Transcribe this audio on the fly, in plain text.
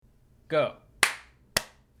Go.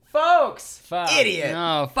 Folks! Fuck. Idiot!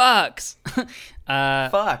 No, fucks.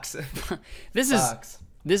 Fucks.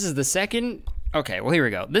 This is the second. Okay, well here we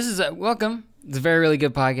go. This is welcome. It's a very really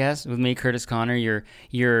good podcast with me, Curtis Connor,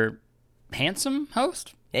 your handsome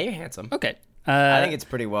host. Yeah, you're handsome. Okay. I think it's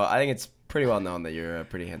pretty well known that you're a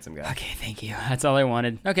pretty handsome guy. Okay, thank you. That's all I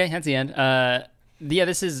wanted. Okay, that's the end. Yeah,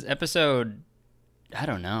 this is episode. I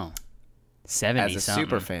don't know. 70 As a something.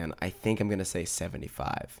 super fan, I think I'm gonna say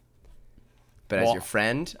 75. But as Well- your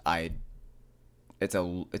friend, it's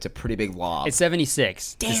a pretty big lob. It's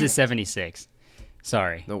 76. Damn This it. is 76.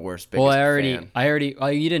 Sorry. The worst. Biggest Well, fan. I already. Oh,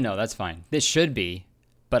 you didn't know. That's fine. This should be,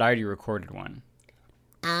 but I already recorded one.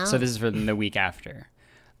 Oh. So this is for the week after.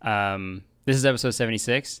 This is episode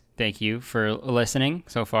 76. Thank you for listening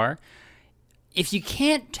so far. If you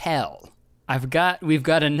can't tell, we've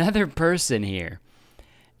got another person here.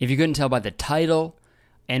 If you couldn't tell by the title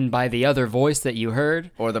and by the other voice that you heard,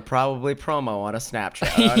 Or the probably promo on a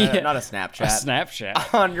Snapchat. Yeah. Not a a Snapchat.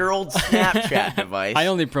 Snapchat. On your old Snapchat device. I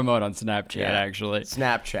only promote on Snapchat, Yeah. actually.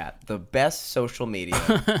 Snapchat, the best social media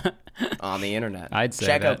on the internet. I'd say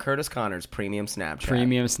Check out that. Curtis Connor's premium Snapchat.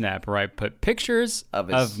 Premium Snap, where I put pictures Of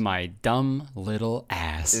of, his- my dumb little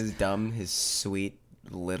ass. His dumb, his sweet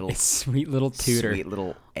little, Sweet little tutor. sweet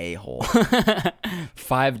little a-hole.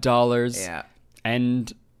 $5 Yeah,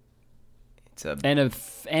 and it's a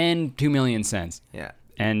and 2 million cents. yeah.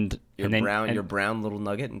 And Your and then, brown, and- your brown little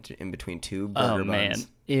nugget in between two burger oh man, buns.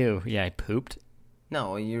 ew, yeah, I pooped.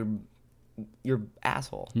 No, your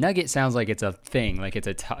asshole. Nugget sounds like it's a thing, like it's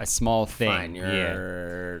a small thing. Fine, yeah,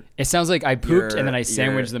 you're it sounds like I pooped and then I you're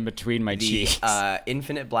sandwiched them between my the cheeks.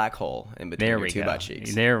 infinite black hole in between there your we two go. butt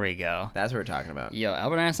cheeks. There we go. That's what we're talking about. Yo,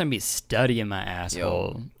 Albert Einstein be studying my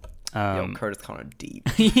asshole. Yo, Curtis Connor deep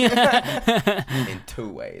Yeah. in two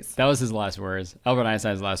ways. That was his last words. Albert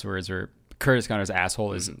Einstein's last words were Curtis Connor's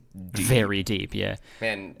asshole is very deep. Yeah.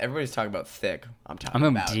 Man, everybody's talking about thick. I'm talking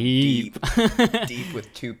I'm about deep. deep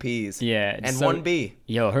with two P's. Yeah. And so- one B.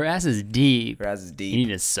 Yo, her ass is deep. Her ass is You deep.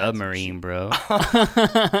 need a submarine, bro.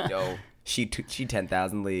 Yo, she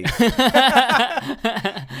 10,000 leagues.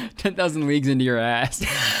 10,000 leagues into your ass.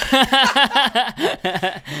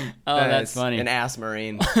 Oh, that's funny. An ass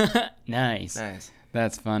marine. Nice. Nice.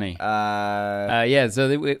 That's funny. Uh, Yeah,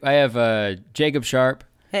 so I have Jacob Sharp.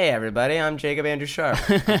 hey, everybody. I'm Jacob Andrew Sharp.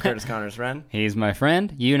 I'm Curtis Connor's friend. He's my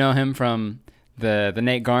friend. You know him from the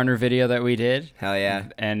Nate Garner video that we did. Hell yeah.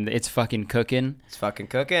 And it's fucking cooking It's fucking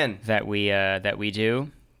cooking. that we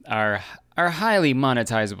do. Our highly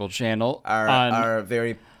monetizable channel on Our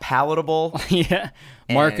very palatable. yeah,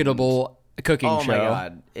 marketable cooking Oh show. my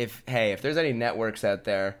god. If there's any networks out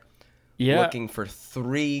there Yeah. looking for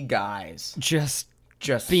three guys Just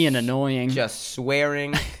just being annoying just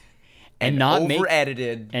swearing and not over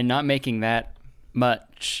edited. and not making that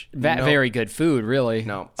much No. very good food, really.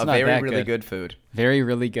 No, It's a not very that really good food. Very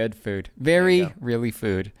really good food. you Very go. really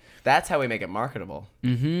food. That's how we make it marketable.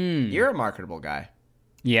 Mhm. You're a marketable guy.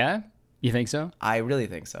 Yeah? You think so? I really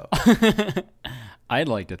think so. I'd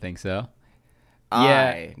like to think so.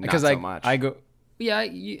 Not because so much. I go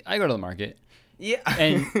I go to the market yeah.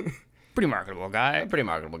 and pretty marketable guy. I'm a pretty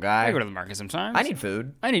marketable I guy. go to the market sometimes. I need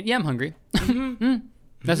food. Yeah, I'm hungry.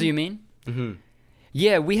 That's what you mean? Mm-hmm.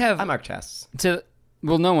 Yeah, we have I mark tests.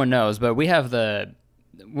 well, no one knows, but we have they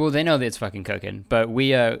know that it's fucking cooking, but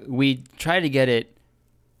we try to get it.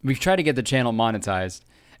 We try to get the channel monetized,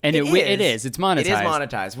 and it's monetized. It is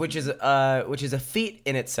monetized, which is a feat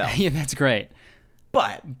in itself. Yeah, that's great.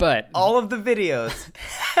 But all of the videos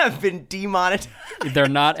have been demonetized. They're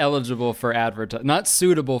not eligible for not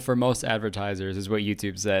suitable for most advertisers, is what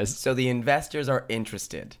YouTube says. So the investors are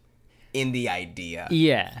interested in the idea.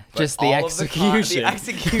 Yeah, But just the all of execution. the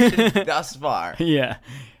execution thus far Yeah,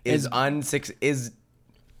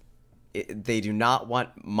 they do not want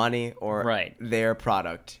money or Right. their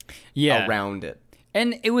product Yeah. around it.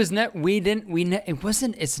 and it was it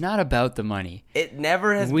wasn't. It's not about the money. It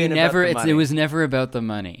never has We been never. about the money. It was never about the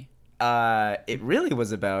money. It really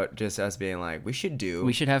was about just us being like, we should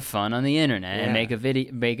have fun on the internet and Yeah.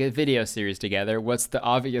 make a video series together. What's the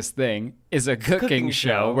obvious thing is a cooking show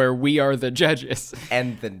show. where we are the judges.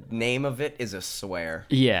 and the name of it is a swear.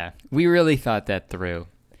 Yeah, we really thought that through.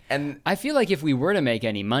 And I feel like if we were to make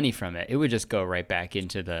any money from it, it would just go right back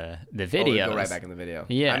into the videos. go right back in the video.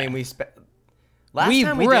 Yeah. I mean, we spent.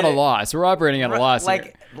 We're at a loss. We're operating at a loss. Like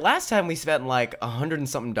here. last time, we spent like $100 and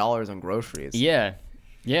something on groceries.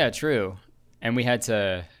 Yeah, true. And we had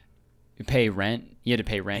to pay rent. You had to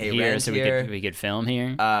pay rent Pay here rent so here. we could film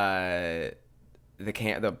here. The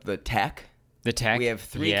tech. The tech. We have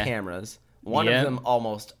 3 Yeah. cameras. One Yeah. of them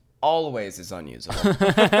almost always is unusable.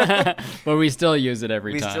 But we still use it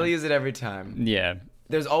every We time. still use it every time. Yeah.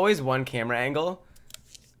 There's always one camera angle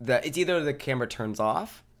that it's either the camera turns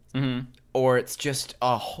off or it's just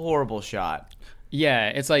a horrible shot. Yeah,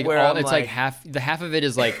 it's like Where all, I'm it's like like- half of it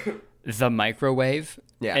is like the microwave.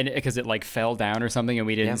 Yeah. And because it like fell down or something and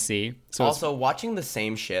we didn't see. So it's- Also, watching the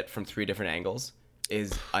same shit from 3 different angles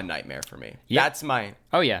is a nightmare for me. Yeah. That's my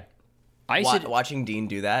oh yeah. I used to watching Dean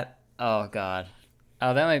do that. Oh god.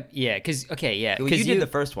 Oh, that might cuz Well, cuz you did the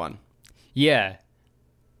first one. Yeah.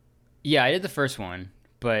 Yeah, I did the first one,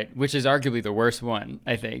 but which is arguably the worst one,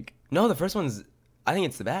 I think. No, the first one's. I think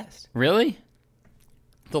it's the best. Really?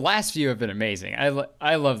 The last few have been amazing.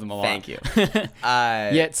 I love them a lot. Thank you.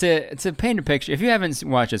 Yeah, to paint a picture, if you haven't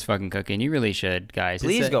watched It's Fucking Cooking, you really should, guys.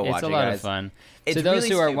 Please go watch It's a it, lot of guys. fun. It's To those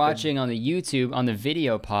really who are stupid. watching on the YouTube, on the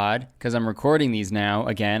video pod, because I'm recording these now,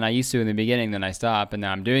 again, I used to in the beginning, then I stopped, and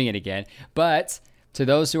now I'm doing it again. But to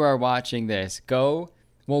those who are watching this,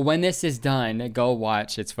 when this is done, go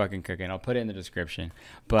watch It's Fucking Cooking. I'll put it in the description.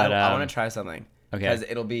 But I want to try something. Okay. Because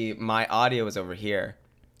it'll be my audio is over here,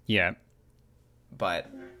 yeah. but.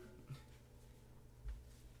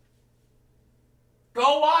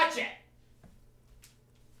 Go watch it.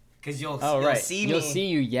 Because you'll see me. You'll see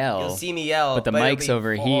you yell. You'll see me yell, but the it'll mic's be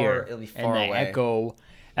over far- here. It'll be and far the away. echo.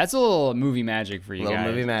 That's a little movie magic for you Little guys.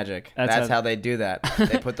 movie magic. That's That's how- how they do that.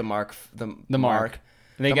 They put the mark. The Mark.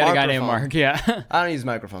 They The got a guy named microphone. Mark. Yeah. I don't use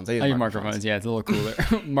microphones. I use I use microphones. microphones. Yeah, it's a little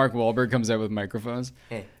cooler. Mark Wahlberg comes out with microphones.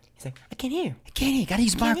 Hey, he's like, I can't hear. Can't you? Gotta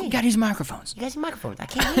use microphones. You guys have microphones. I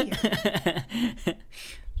can't hear.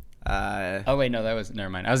 Oh wait, no, that was never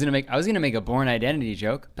mind. I was gonna make a Born Identity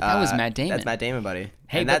joke, but that was Matt Damon. That's Matt Damon, buddy.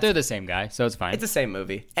 Hey, And but that's, they're the same guy, so it's fine. it's the same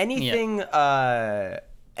movie. Anything,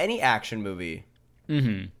 any action movie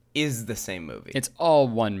is the same movie. It's all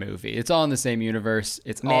one movie. It's all in the same universe.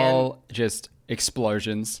 It's Man. all just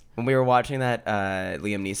explosions. When we were watching that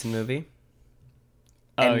Liam Neeson movie.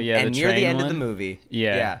 Oh yeah, and the near the train end of one? the movie.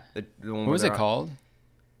 Yeah. Yeah. The one What was where it called?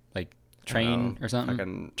 Like train know. or something?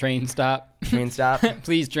 Fucking- Train stop. Train stop.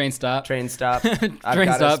 Please, train stop. Train stop.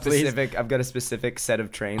 Train stop, please. I've got a specific set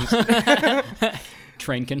of trains.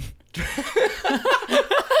 Trainkin.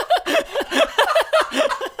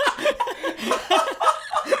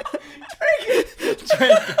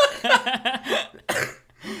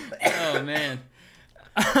 Oh man.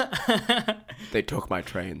 They took my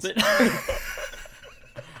trains.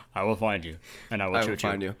 I will find you, and I will I shoot will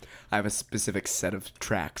find you. I have a specific set of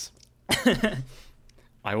tracks.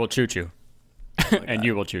 I will shoot you, and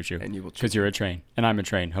you will shoot you, And you will shoot because you're a train, and I'm a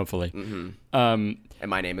train. Hopefully, And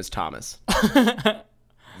my name is Thomas.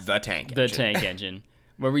 The tank. the Engine. tank engine.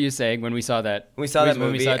 What were you saying when we saw that? We saw that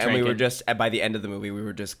when movie, saw and we were Trankin? just by the end of the movie, we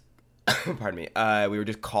were just, pardon me, we were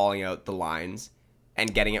just calling out the lines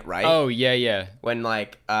and getting it right. Oh yeah, yeah. When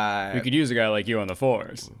like We could use a guy like you on the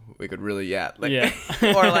force. we could really like, Yeah.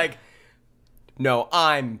 or like, no,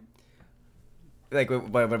 I'm like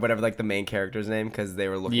whatever like the main character's name because they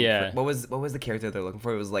were looking. Yeah. For, what was the character they're looking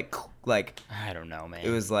for? It was like I don't know, man. it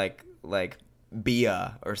was like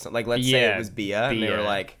Bia or something. Like let's say Yeah, it was Bia, and they were Bia.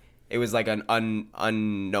 like it was like an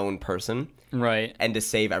unknown person. right. And to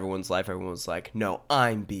save everyone's life, everyone was like, "No,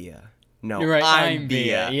 I'm Bia. No, You're right, I'm I'm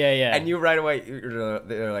Bia." Bia. Yeah, yeah. And you right away,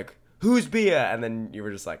 they're like, "Who's Bia?" And then you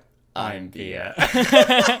were just like, "I'm Bia."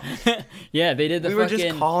 Yeah, they did the We were fucking.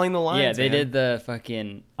 just calling the lines. Yeah, they man. did the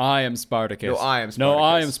fucking. I am Spartacus. No, I am No,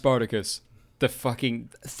 I Spartacus. am Spartacus. The fucking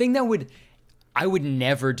thing I would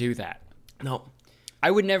never do that. No,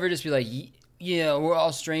 I would never just be like, yeah, we're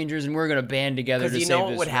all strangers and we're gonna band together to because you save know what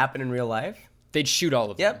this would world." happen in real life. They'd shoot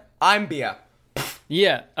all of them. Yep, I'm Bia.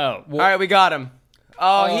 Yeah. Oh. Well, All right, we got him.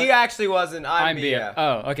 Oh, Oh, he actually wasn't. I'm I'm Bia. Bia.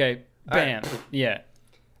 Oh, okay. Bam. Yeah.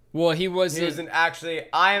 Well, he was. He wasn't actually.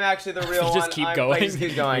 I am actually the real one. just keep I'm, going. Like, just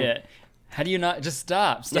keep going. Yeah. How do you not just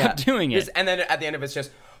stop? Stop Yeah. doing it. And then at the end of it's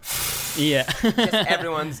just Yeah.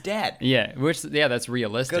 everyone's dead. Yeah. That's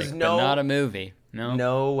realistic. 'Cause but no- not a movie. No.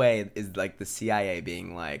 No way is like the CIA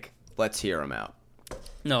being like, let's hear him out.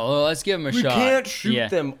 No. Well, let's give him a We shot. can't shoot Yeah.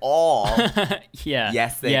 them all. Yeah.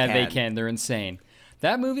 Yes, they yeah, can. they can. They're insane.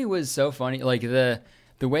 That movie was so funny. Like the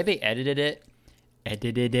way they edited it.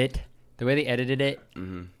 The way they edited it. The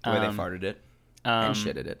way they farted it and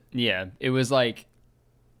shitted it. Yeah, it was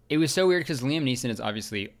so weird because Liam Neeson is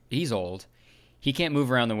obviously he's old. He can't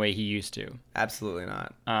move around the way he used to. Absolutely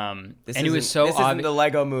not. This And it was so This isn't obvious. the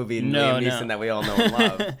Lego movie and No, Liam no. Neeson that we all know and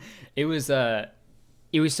love. It was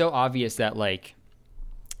so obvious that like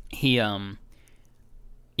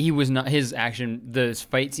he was not his action. The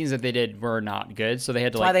fight scenes that they did were not good, so they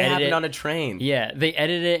had to That's why like they edit happened it. on a train. Yeah, they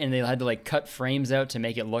edited it and they had to like cut frames out to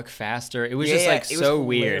make it look faster. It was Yeah, just yeah, like it was so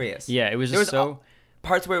weird. hilarious. Yeah, it was There just was so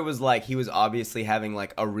parts where it was like he was obviously having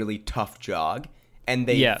like a really tough jog, and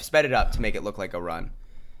they sped it up to make it look like a run.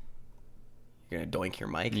 You're gonna doink your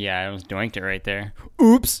mic? Yeah, I was doinked it right there.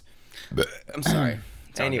 Oops. I'm sorry.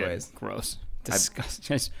 All Anyways, good. Gross.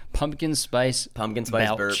 Disgusting. Pumpkin spice. Pumpkin spice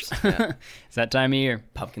belch. burps. Yeah. It's that time of year.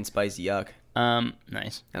 Pumpkin spice yuck.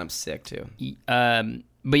 Nice. And I'm sick too.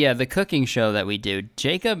 But yeah, the cooking show that we do,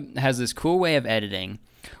 Jacob has this cool way of editing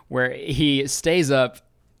where he stays up.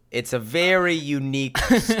 It's a very unique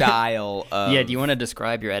style of... Yeah, do you want to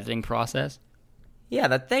describe your editing process?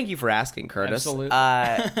 Yeah, thank you for asking, Curtis. Absolutely.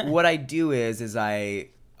 What I do is I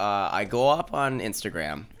go up on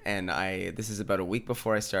Instagram, and this is about a week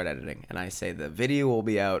before I start editing, and I say the video will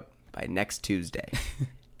be out by next Tuesday.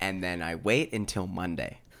 And then I wait until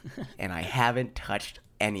Monday, and I haven't touched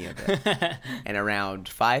any of it. And around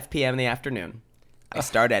 5 p.m. in the afternoon, I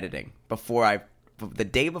start editing the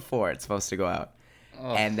day before it's supposed to go out.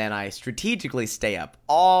 Oh. And then I strategically stay up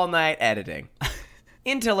all night editing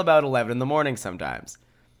until about 11 in the morning sometimes.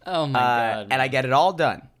 Oh my God. And I get it all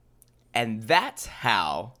done. And that's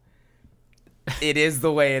how it is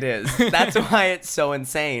the way it is. That's why it's so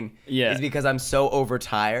insane. Yeah. Is because I'm so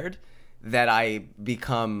overtired that I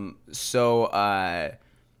become so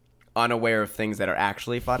unaware of things that are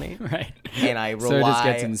actually funny. Right. And I rely... So it just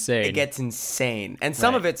gets insane. It gets insane. And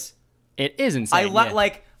some of it's... It is insane.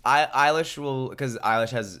 Eilish will... Because Eilish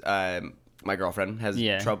has... my girlfriend has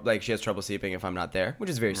trouble... Like, she has trouble sleeping if I'm not there, which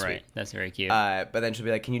is very sweet. Right. That's very cute. But then she'll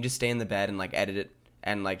be like, can you just stay in the bed and, like, edit it?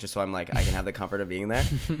 And, like, just so I'm, like, I can have the comfort of being there.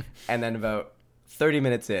 And then about 30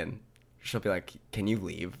 minutes in, she'll be like, can you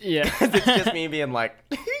leave? Yeah. Because it's just me being like...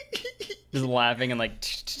 just laughing and, like...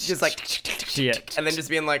 just, like... Yeah. And then just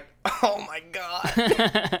being like, oh, my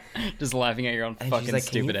God. Just laughing at your own fucking like,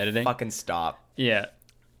 stupid editing. Fucking stop. Yeah.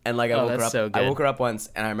 And, like, I woke her up. So good. I woke her up once,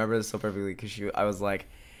 and I remember this so perfectly because I was like,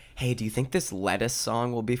 hey, do you think this lettuce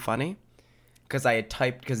song will be funny? Because I had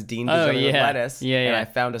typed, because Dean did something with lettuce, and I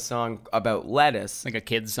found a song about lettuce. Like a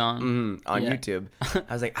kid's song? On YouTube.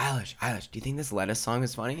 I was like, Eilish, do you think this lettuce song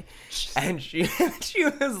is funny? And she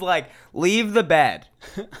was like, leave the bed.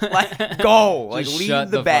 Like, go. Like, leave shut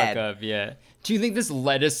the bed. Fuck up, yeah. Do you think this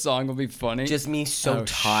lettuce song will be funny? Just me so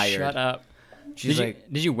tired. Shut up. Did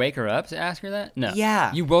you wake her up to ask her that? No.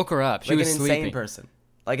 Yeah. You woke her up. She was sleeping.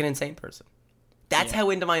 Like an insane person. That's how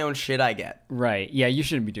into my own shit I get. Right. Yeah, you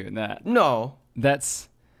shouldn't be doing that. No. That's...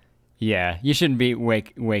 Yeah, you shouldn't be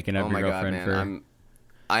waking up your girlfriend God,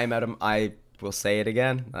 man. I will say it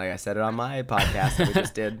again. Like I said it on my podcast that we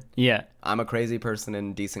just did. Yeah. I'm a crazy person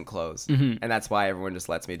in decent clothes. Mm-hmm. And that's why everyone just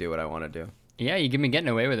lets me do what I want to do. Yeah, you've been getting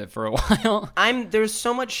away with it for a while. There's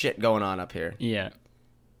so much shit going on up here. Yeah.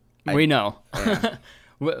 We know. Yeah.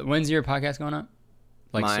 When's your podcast going up?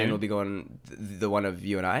 Like Mine soon? will be going, the one of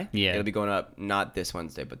you and I. Yeah. It'll be going up not this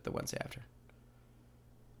Wednesday, but the Wednesday after.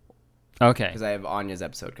 Okay. Because I have Anya's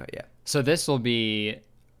episode cut, yeah. So this will be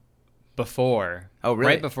before. Oh, really?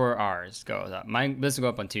 Right before ours goes up. This will go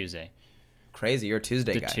up on Tuesday. Crazy, you're a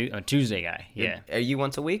Tuesday guy. A Tuesday guy, yeah. Are you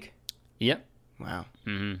once a week? Yep. Wow.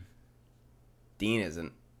 Mm-hmm. Dean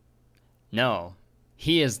isn't. No.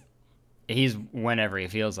 He's whenever he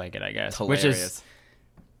feels like it, I guess. It's hilarious. Which is...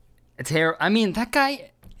 It's I mean, that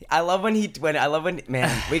guy...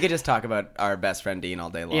 man, we could just talk about our best friend Dean all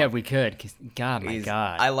day long. Yeah, we could. God.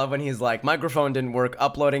 I love when he's like, microphone didn't work,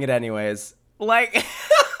 uploading it anyways. Like,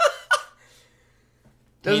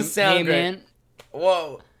 doesn't sound great. Man,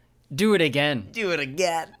 whoa. Do it again. Do it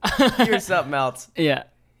again. You're something else. Yeah.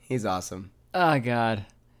 He's awesome. Oh, God.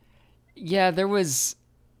 Yeah, there was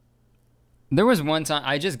one time,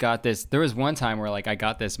 I just got this, there was one time where, like, I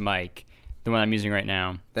got this mic, the one I'm using right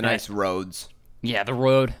now. The nice Rhodes. Yeah, the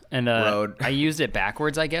Rode. And Rode. I used it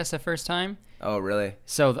backwards, I guess, the first time. Oh, really?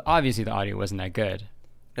 So obviously the audio wasn't that good.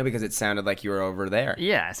 No, because it sounded like you were over there.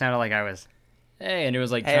 Yeah, it sounded like I was, hey, and it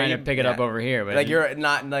was like trying to pick it up over here, but like you're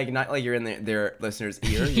not like you're in their listener's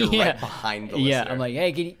ear. You're right behind the listener. Yeah, I'm like,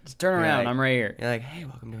 hey, can you just turn around? I'm right here. You're like, hey,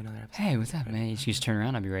 welcome to another episode. Hey, what's up, man? You just turn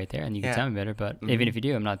around, I'll be right there, and you can tell me better. But even if you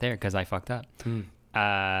do, I'm not there because I fucked up.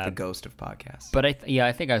 The ghost of podcasts. But I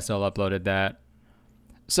think I still uploaded that.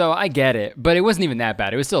 So I get it, but it wasn't even that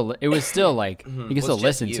bad. It was still like you can still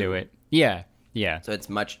listen to it. Yeah. So it's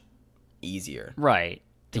much easier, right?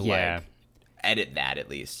 To like edit that at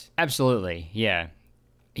least. Absolutely, yeah.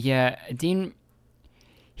 Dean,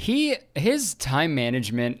 his time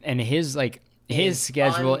management and his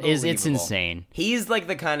schedule it's insane. He's like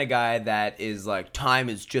the kind of guy that is like time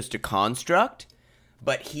is just a construct,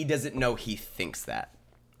 but he doesn't know he thinks that.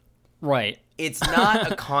 Right. it's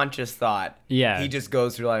not a conscious thought. Yeah. He just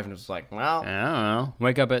goes through life and is like, well, I don't know.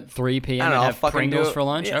 Wake up at 3 p.m. I don't and know, have fucking Pringles do it. for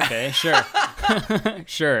lunch? Yeah. Okay, sure.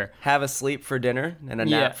 Sure. have a sleep for dinner and a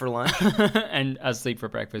Yeah. nap for lunch. And asleep for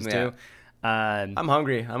breakfast, Yeah. too. I'm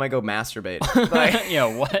hungry. I might go masturbate. Like, Yeah,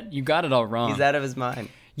 what? You got it all wrong. he's out of his mind.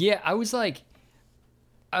 Yeah, I was like,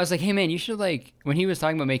 hey, man, you should, like, when he was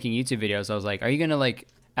talking about making YouTube videos, I was like, are you going to, like,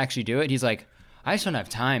 actually do it? He's like, I just don't have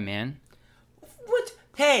time, man. What?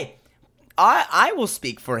 Hey, I will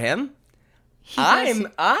speak for him.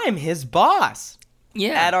 I'm his boss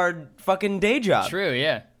Yeah. at our fucking day job. True,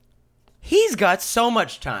 yeah. He's got so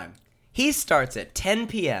much time. He starts at 10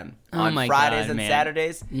 p.m. on my Fridays God, and man.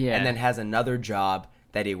 Saturdays, Yeah. and then has another job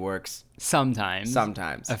that he works Sometimes.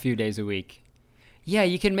 sometimes. A few days a week. Yeah,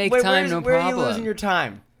 you can make Wait, time, no where problem. are you losing your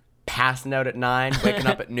time? Passing out at 9, waking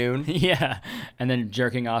up at noon Yeah, and then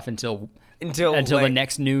jerking off until until the like,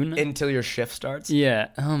 next noon. until your shift starts. Yeah.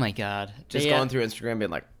 Oh my God. Just Yeah. going through Instagram,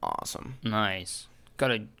 being like, awesome. Nice.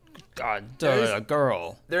 Got a There's- a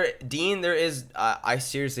girl. Dean, there is. I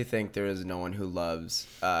seriously think there is no one who loves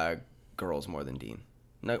girls more than Dean.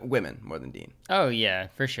 No, women more than Dean. Oh yeah,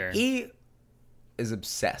 for sure. He is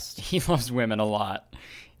obsessed. He loves women a lot.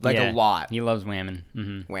 Like, a lot. He loves women.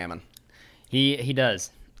 Hmm. Whammon. He does.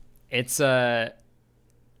 It's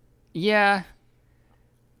yeah.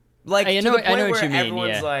 Like, I to know- the point I know what where you mean, everyone's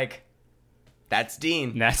yeah. like, that's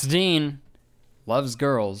Dean. That's Dean. Loves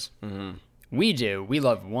girls. Mhm. We do. We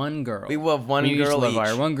love one girl. We love one we girl love each.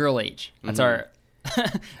 Mm-hmm. our one girl each. That's our.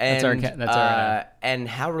 And, That's our. and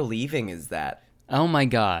how relieving is that? Oh my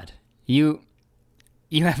God, you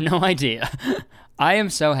have no idea. I am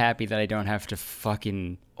so happy that I don't have to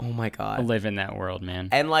fucking Oh my god. live in that world, man.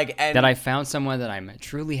 And like, and That I found someone that I'm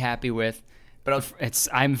truly happy with. but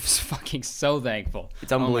I'm fucking so thankful.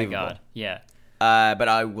 It's unbelievable. Oh my God, yeah. but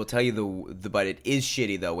I will tell you but it is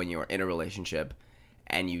shitty though when you're in a relationship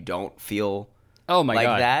and you don't feel Oh my like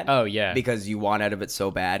God. that. Oh yeah. Because you want out of it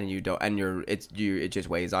so bad and you don't, and it just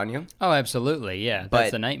weighs on you. Oh, absolutely. Yeah, But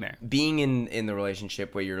that's the nightmare. Being in the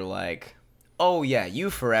relationship where you're like, oh yeah, you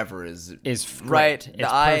forever is Right. great.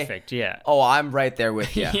 It's perfect. Yeah. Oh, I'm right there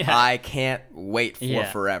with you. Yeah. I can't wait for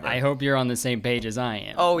Yeah. forever. I hope you're on the same page as I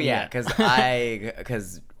am. Oh yeah,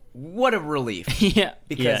 because what a relief. yeah.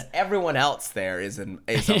 Because yeah. everyone else there is a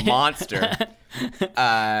monster.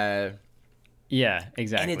 Yeah.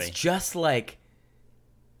 Exactly. And it's just like,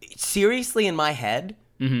 seriously, in my head,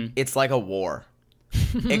 Mhm. it's like a war.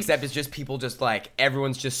 Except it's just people just like,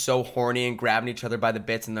 everyone's just so horny and grabbing each other by the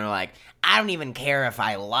bits, and they're like, I don't even care if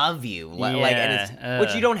I love you. Like, and it's, Yeah,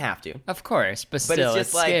 which you don't have to. Of course, but But still, it's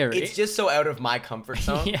just like, scary. it's just so out of my comfort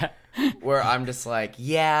zone. yeah. Where I'm just like,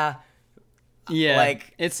 yeah, Yeah.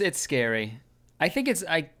 like- it's scary. I think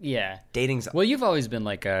yeah. dating's Well, you've always been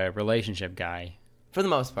like a relationship guy. for the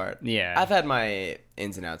most part. Yeah. I've had my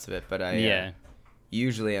ins and outs of it, but I Yeah.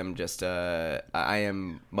 usually I'm just I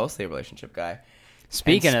am mostly a relationship guy.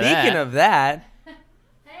 Speaking And of speaking that, of that,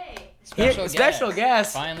 Hey. special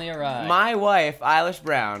guest, finally arrived. my wife Eilish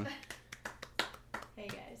Brown. Hey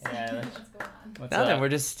guys. Yeah, What's going on? What's Nothing. up? We're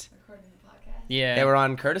just Recording the podcast. Yeah. we're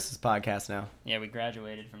on Curtis's podcast now. Yeah, we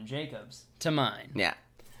graduated from Jacob's to mine. Yeah.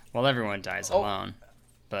 Well, everyone dies Oh. alone,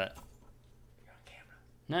 but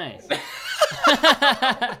nice.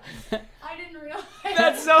 I didn't realize.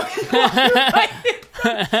 That's so.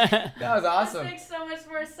 That was This awesome. makes so much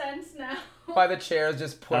more sense now. Why the chairs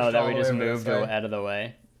just pushed. Oh, that all we the just way over moved this way. out of the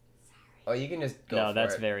way. Oh, you can just go. No, for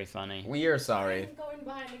that's it. very funny. We are sorry. I'm going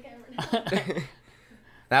behind the camera now.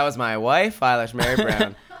 That was my wife, Eilish Mary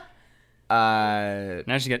Brown.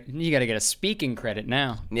 Now you got to get a speaking credit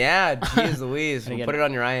now. Yeah, jeez Louise. Gotta We'll get put it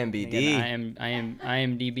on your IMBD.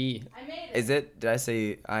 IMDb. I made it. Is it? Did I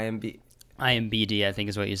say IMBD, I think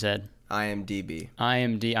is what you said. IMDb. I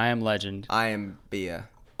am legend. IMBia.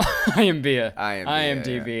 I am Bia.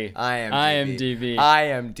 IMDb. IMDb. IMDb. IMDb.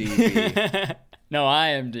 IMDb. No,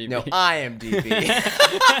 IMDb. No, IMDb.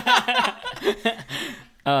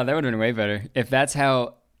 Oh, that would have been way better. If that's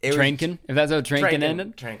how It was- Trankin, if that's how Trankin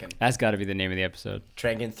ended, Trankin. that's got to be the name of the episode.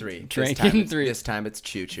 Trankin 3. Trankin 3. This time it's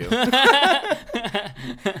Choo Choo.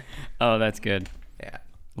 Oh, that's good. Yeah.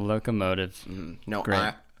 Locomotive. No,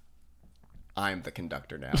 Great. I'm the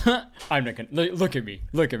conductor now. I'm the look at me.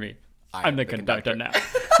 Look at me. I'm the conductor now.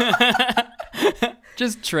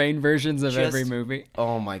 Just train versions of every Just- movie.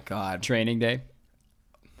 Oh my god. Training Day.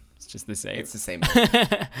 It's just the same. It's the same.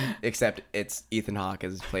 Except it's Ethan Hawke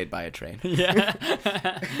is played by a train. Yeah.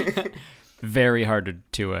 Very hard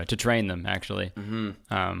to train them, actually.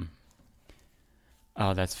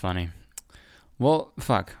 Oh, that's funny. Well,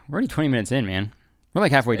 fuck. We're already 20 minutes in, man. We're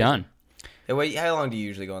like halfway done. Wait, how long do you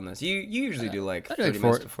usually go on this? You usually do like I do 30 like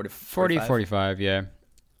minutes to 40, 40, 45? 45, yeah.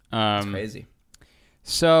 That's crazy.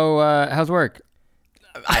 So, how's work?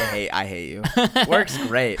 I hate you. Work's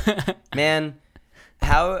great, man.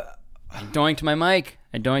 How I doinked my mic.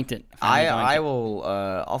 I doinked it. I will.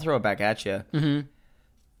 I'll throw it back at you.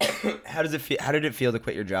 Mm-hmm. How does it feel? How did it feel to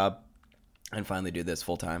quit your job and finally do this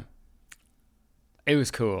full time? It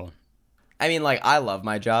was cool. I mean, like, I love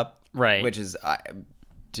my job, Right. Which is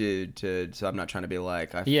so I'm not trying to be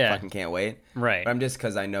like I Yeah. fucking can't wait, Right. But I'm just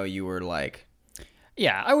because I know you were like,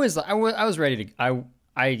 Yeah, I was ready to.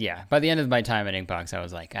 Yeah. By the end of my time at Inkbox, I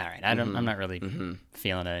was like, all right, I'm not really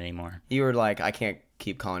feeling it anymore. you were like, I can't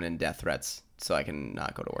keep calling in death threats, so I can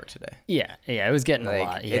not go to work today. Yeah, it was getting Like, a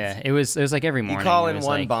lot. Yeah, it was like every morning. You call it in was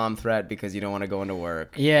one like, bomb threat because you don't want to go into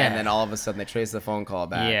work. Yeah. And then all of a sudden they trace the phone call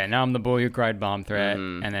back. Yeah, now I'm the boy who cried bomb threat,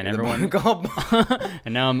 and then You're the everyone phone call.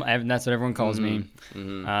 and now that's what everyone calls me.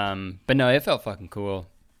 But no, it felt fucking cool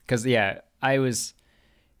because I was,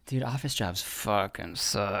 dude. Office jobs fucking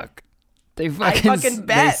suck. They fucking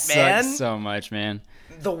bet, they man. suck so much, man.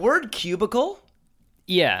 The word cubicle?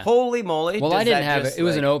 Yeah. Holy moly. Well, does I didn't that have just, it. It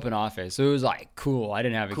was an like- open office, so it was like cool. I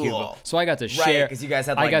didn't have a Cool. cubicle, so I got to share. 'cause you guys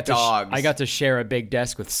had, I like, got dogs. I got to share a big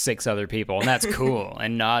desk with 6 other people, and that's cool,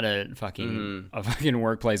 and not a fucking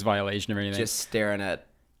workplace violation or anything. just staring at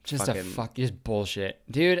Just fucking... just bullshit,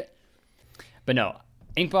 dude. But no,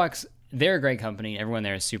 Inkbox, they're a great company. Everyone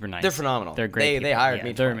there is super nice. They're phenomenal. They're great. They people. hired Yeah,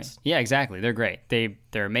 me they're twice. Yeah, exactly. They're great.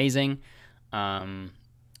 They're amazing.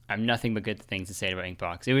 I have nothing but good things to say about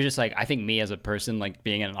Inkbox. It was just like, I think me as a person, like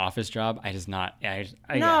being in an office job, I did not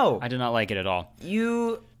like it at all.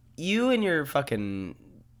 You and your fucking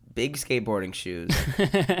big skateboarding shoes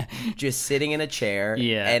just sitting in a chair.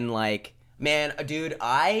 Yeah. And like, man, dude,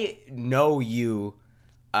 I know you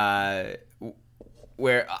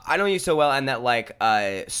where I know you so well, and that like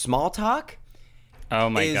small talk Oh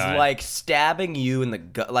my is god. like stabbing you in the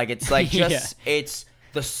gut. Like it's like just it's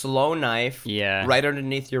the slow knife Yeah. right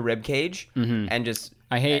underneath your rib cage, and just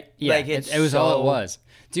I hate. Yeah, like it's it was all so- it was,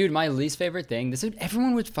 dude. My least favorite thing.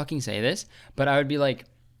 Everyone would fucking say this, but I would be like,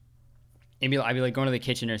 I'd be like going to the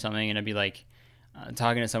kitchen or something, and I'd be like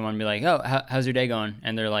talking to someone, and be like, "Oh, how's your day going?"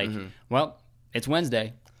 And they're like, "Well, it's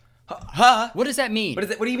Wednesday." Huh? What does that mean? What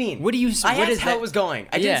do you mean? What do you? I what asked is how that? it was going.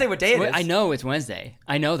 I didn't say what day it is. I know it's Wednesday.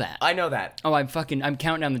 I know that. I know that. Oh, I'm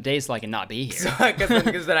counting down the days so I can not be here.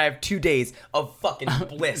 Because then I have 2 days of fucking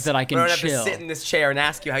bliss That I can where I don't chill. have to sit in this chair and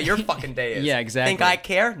ask you how your fucking day is. Yeah, exactly. Think I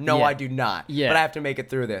care? No, Yeah. I do not. Yeah. But I have to make it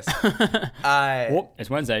through this. Well, it's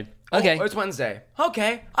Wednesday. Okay. Oh, it's Wednesday.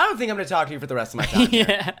 Okay. I don't think I'm going to talk to you for the rest of my time. here.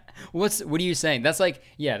 Yeah. What are you saying? That's like,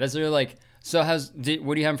 yeah, that's sort of like, so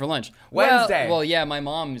what are you having for lunch? Wednesday. Well, yeah, my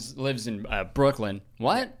mom lives in Brooklyn.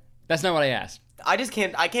 What? That's not what I asked. I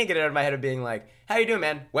can't get it out of my head of being like, how you doing,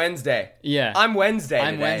 man? Wednesday. Yeah. I'm Wednesday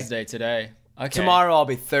I'm today. Wednesday today. Okay. Tomorrow I'll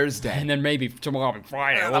be Thursday. And then maybe tomorrow will be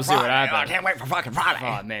Friday. We'll see what happens. I can't wait for fucking Friday.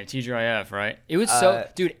 Oh, man, TGIF, right? It was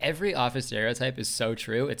dude, every office stereotype is so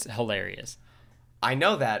true. It's hilarious. I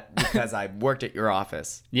know that because I worked at your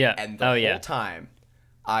office. Yeah. And the whole time,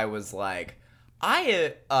 I was like,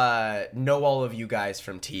 I know all of you guys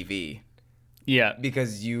from TV Yeah.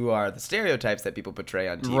 because you are the stereotypes that people portray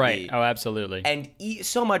on TV. Right. Oh, absolutely. And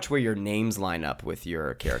so much where your names line up with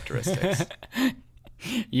your characteristics.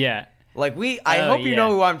 Yeah. Like I hope you know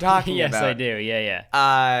who I'm talking yes, about. I do.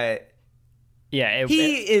 Yeah. Yeah.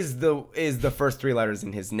 He is the first 3 letters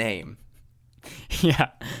in his name. Yeah.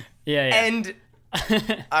 Yeah. And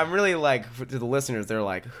I'm really like, to the listeners, they're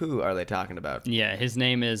like, who are they talking about? Yeah, his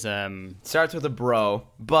name is Starts with a bro,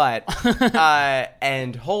 but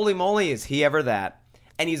and holy moly, is he ever that?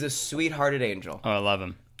 And he's a sweethearted angel. oh, I love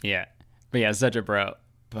him. Yeah. But yeah, such a bro.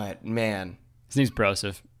 But man, His name's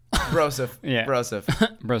Broseph. Broseph, Yeah. Broseph.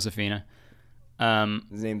 Brosefina.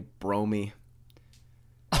 His name's Bromy.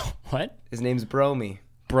 What? His name's Bromy.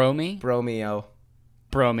 Bromy? Bromeo.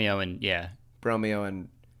 Bromeo and yeah. Bromeo and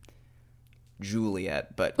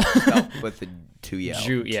Juliet, but spelled with the 2 L.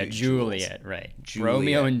 Juliet, right. Juliet.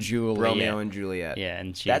 Romeo and Juliet. Romeo and Juliet. Yeah,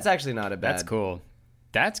 and That's actually not a bad. That's cool.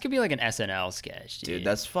 That could be like an SNL sketch, Dude,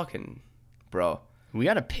 that's fucking, bro. we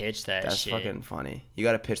gotta pitch that That's shit. fucking funny. You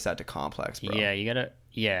got to pitch that to Complex, bro. Yeah, you gotta.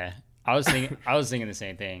 Yeah, I was thinking the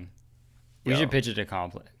same thing. We Yo. should pitch it to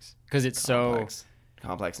Complex because it's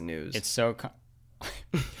Complex News. it's so.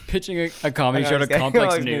 Pitching a comedy show to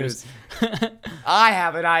Complex Complex News. I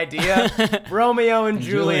have an idea. Romeo and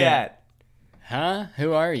Juliet. Huh?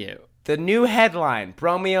 Who are you? The new headline: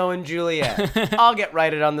 Romeo and Juliet. I'll get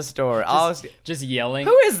it on the store. Just yelling.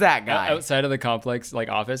 Who is that guy? outside of the Complex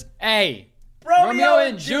office? Hey, Romeo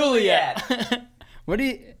and Juliet. What do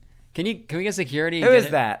you? Can we get security? Who is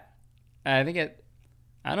that? I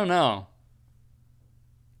don't know.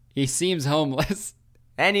 He seems homeless.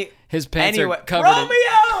 His pants anyway, are covered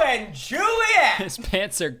Romeo and Juliet. His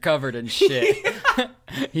pants are covered in shit.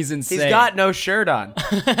 He's insane. He's got no shirt on.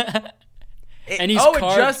 And he's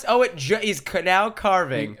he's now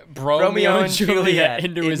carving Romeo and Juliet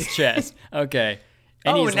into his chest. Okay.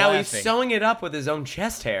 And and now laughing. he's sewing it up with his own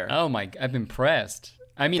chest hair. Oh my! I'm impressed.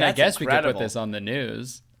 I mean, I That's guess we could incredible. put this on the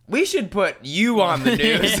news. We should put you on the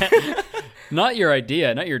news. Not your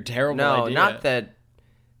idea. Not your terrible No, idea. not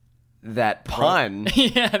that pun.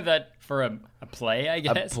 Yeah, that for a play, I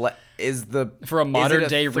guess. For a modern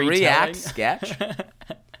day three-act retelling? sketch.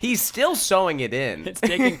 He's still sewing it in.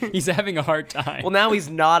 He's having a hard time. Well, now he's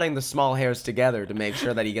knotting the small hairs together to make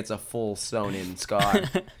sure that he gets a full sewn-in scar.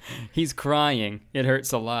 He's crying. It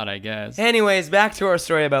hurts a lot, I guess. Anyways, back to our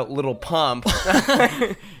story about Little Pump.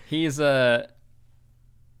 He's Oh,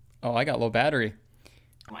 I got low battery.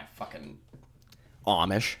 My fucking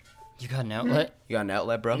Amish. You got an outlet? You got an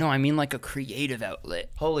outlet, bro? No, I mean like a creative outlet.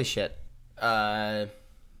 Holy shit.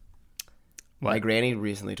 My granny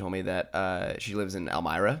recently told me that she lives in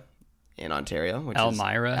Elmira in Ontario.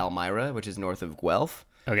 Elmira, which is north of Guelph.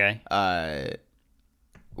 Okay.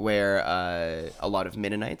 Where a lot of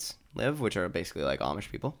Mennonites live, which are basically like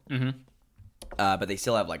Amish people. Mm-hmm. But they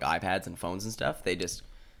still have like iPads and phones and stuff. They just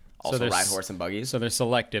also ride horse and buggies. So they're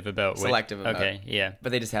selective about Okay, yeah.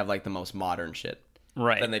 But they just have like the most modern shit.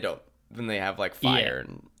 Right. Then they have like fire.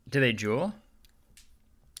 Yeah. Do they jewel?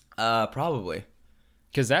 Probably.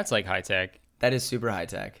 Because that's like high tech. That is super high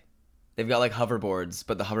tech. They've got like hoverboards,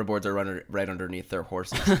 but the hoverboards are right underneath their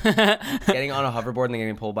horses. Getting on a hoverboard and then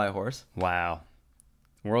getting pulled by a horse. Wow.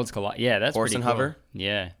 Worlds collide. Yeah, that's Horse pretty and cool. hover?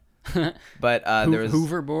 Yeah. But there was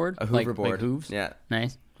Hooverboard? a hoverboard. Like hooves? Yeah,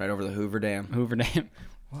 Nice. right over the Hoover Dam. Hoover Dam.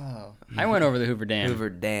 Wow. I went over the Hoover Dam. Hoover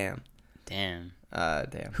Dam. Damn.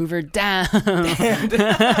 Damn. Hoover Dam.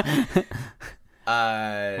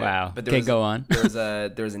 Wow. But Okay, go on.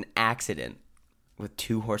 there was an accident with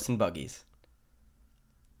two horse and buggies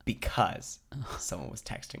because someone was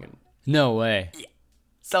texting and No way.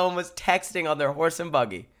 someone was texting on their horse and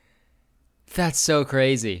buggy. That's so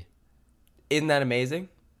crazy. Isn't that amazing?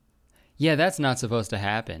 Yeah, that's not supposed to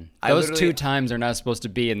happen. I Those literally- two times are not supposed to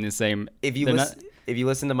be in the same. If you they're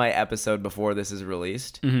listen to my episode before this is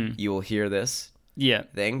released, you will hear this Yeah.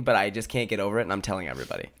 thing, but I just can't get over it, and I'm telling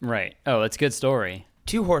everybody. Right. Oh, that's a good story.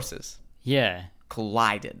 Two horses Yeah.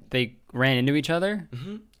 collided, They ran into each other.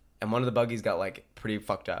 and one of the buggies got like pretty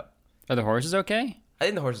fucked up. Are the horses okay? I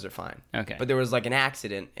think the horses are fine. Okay. But there was like an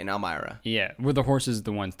accident in Elmira. Yeah. Were the horses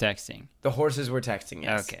the ones texting? The horses were texting,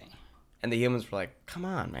 yes. Okay. And the humans were like, come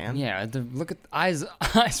on, man. Yeah. Look at the eyes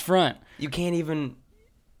front. You can't even...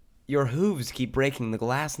 Your hooves keep breaking the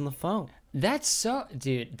glass on the phone. That's so...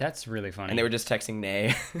 Dude, that's really funny. And they were just texting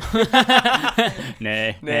nay.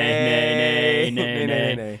 Nay.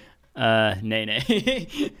 Nay.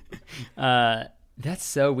 That's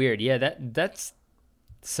so weird. Yeah, that's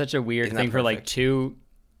such a weird Isn't that thing for like perfect? two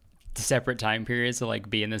separate time periods to like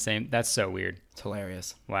be in the same. That's so weird. It's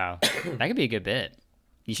hilarious. Wow. That could be a good bit.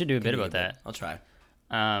 You should do a bit about that. I'll try.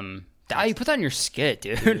 You put that on your skit,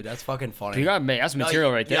 dude. Dude, that's fucking funny. You got that's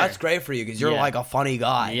material right there. That's great for you because you're Yeah. like a funny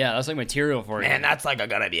guy. Yeah, that's like material for you. Man, that's like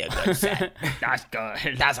gonna be a good set. that's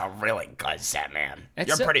good. That's a really good set, man. It's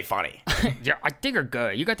You're so- pretty funny. Yeah, I think you're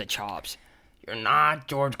good. You got the chops. You're not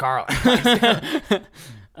George Carlin.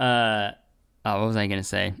 What was I gonna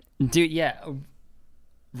say, dude? Yeah,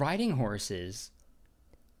 riding horses.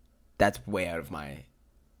 That's way out of my...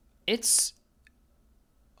 It's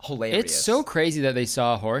Hilarious. so crazy that they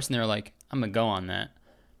saw a horse and they're like, I'm gonna go on that,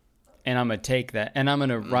 and I'm gonna take that, and I'm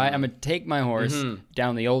gonna ride. I'm gonna take my horse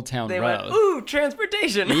down the old town They road. went, ooh,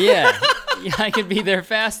 transportation. Yeah, I could be there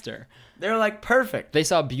faster. They're like, perfect. They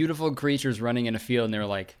saw beautiful creatures running in a field, and they were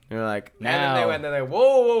like, They're like, Now- and then they went, they're like,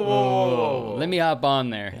 whoa. let me hop on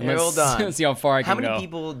there. And Hold let's, on. let's see how far I How can many go.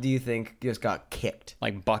 people do you think just got kicked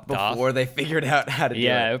Like bucked off. before they figured out how to do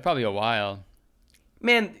Yeah, it it? was probably a while.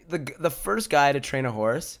 Man, the first guy to train a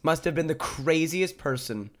horse must have been the craziest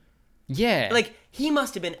person. Yeah, Like, he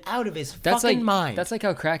must have been out of his that's fucking like mind. that's like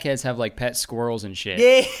how crackheads have like pet squirrels and shit.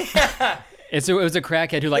 yeah. It was a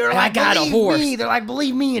crackhead who like, They're I got a "Believe horse. me." They're like,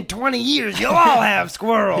 believe me, in 20 years, you'll all have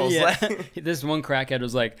squirrels. Yeah. Like, This one crackhead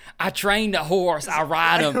was like, I trained a horse, I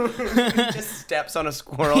ride him. he just steps on a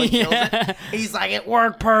squirrel and kills Yeah. it. He's like, it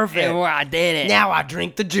worked perfect. And where I did it. Now I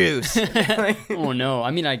drink the juice. Oh no!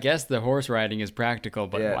 I mean, I guess the horse riding is practical,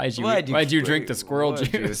 but Yeah. why'd you drink the squirrel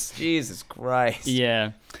juice? Jesus Christ.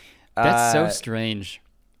 Yeah, that's so Uh, strange.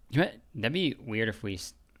 That'd be weird if we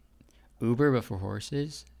Uber before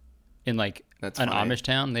horses. in like That's an funny. Amish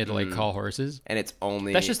town. They had to like call horses. And it's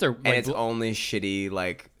only That's just their, and like, it's only shitty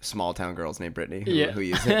like small town girls named Brittany who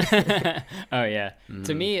use it. Oh yeah.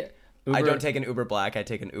 To me, Uber, I don't take an Uber Black. I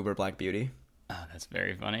take an Uber Black Beauty. Oh, that's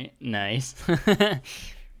very funny. Nice.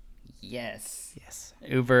 Yes. Yes.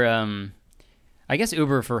 Uber. I guess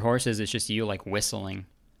Uber for horses is just you like whistling.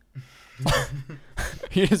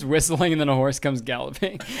 You're just whistling, and then a horse comes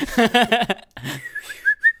galloping.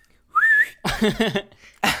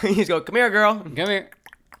 You just go, come here, girl. Come here.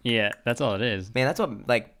 Yeah, that's all it is. Man, that's what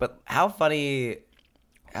like. But how funny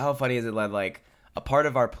is it that like a part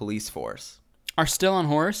of our police force Are still on are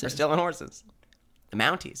horses. still on horses? The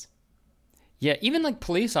Mounties. Yeah, even like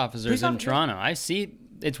police officers in officers. Toronto. I see.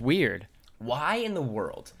 It's weird. Why in the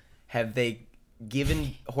world have they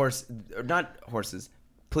given police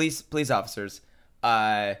officers,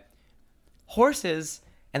 horses,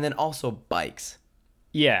 and then also bikes?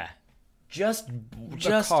 Yeah. Just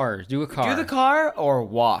A car. Do a car. do the car or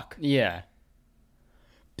walk. Yeah.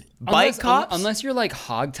 Bike cops, Unless you're like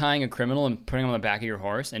hog tying a criminal and putting them on the back of your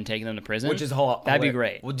horse and taking them to prison. which is whole. That'd be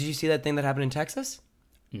great. Well, did you see that thing that happened in Texas?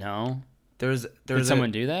 No. There's Did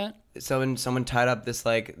someone do that? someone tied up this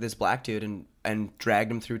black dude and dragged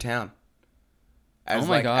him through town. As, Oh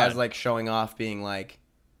my God. As like showing off, being like,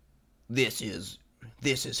 this is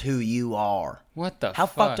who you are. What the How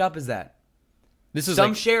fuck? fucked up is that? This is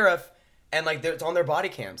Some like, sheriff, and like it's on their body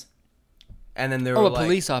cams, and then they were Oh, a like,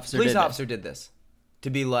 police officer Police did this. officer did this to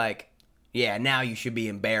be like, yeah, now you should be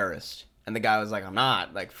embarrassed. And the guy was like, I'm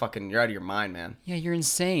not. Like, fucking, you're out of your mind, man. yeah, you're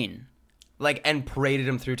insane. Like, and paraded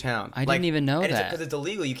him through town. I didn't even know that. Because it's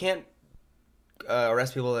illegal. You can't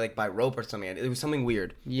arrest people like by rope or something. It was something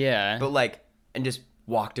weird. Yeah. But like, and just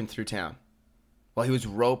walked him through town while he was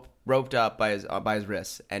roped up by his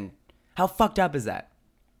wrists. And how fucked up is that?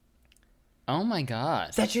 Oh my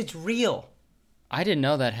god. That shit's real. I didn't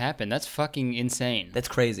know that happened. That's fucking insane. That's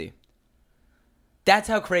crazy. That's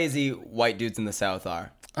how crazy white dudes in the South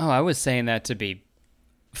are. Oh, I was saying that to be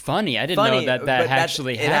funny. I didn't know that but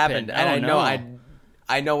actually it happened. And I know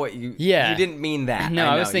I know what you. Yeah. You didn't mean that. No,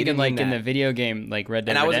 I was know, you thinking didn't like mean in that. the video game, like Red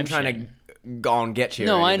Dead And I wasn't Redemption. trying to go and get you.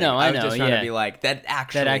 No, or I anything. know, I was just trying yeah. to be like that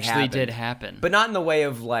actually. That actually happened. did happen. But not in the way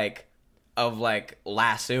of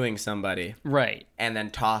lassoing somebody right. and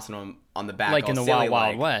then tossing them on the back, Like all in the silly,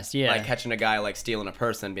 Wild West, yeah. like catching a guy like stealing a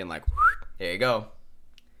purse and being like, "There you go."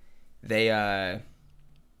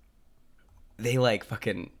 They like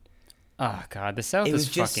fucking. Oh god, the South It is was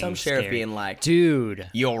just fucking some sheriff scary. being like, Dude,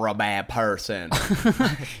 "You're a bad person."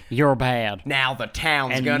 you're bad. Now the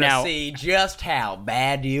town's And gonna now- see just how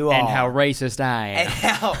bad you And are. how racist I am. And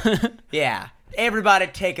how, yeah. Everybody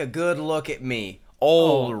take a good look at me.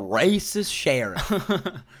 Old racist sheriff.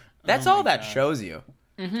 That's all that shows you.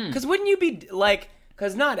 Because wouldn't you be like,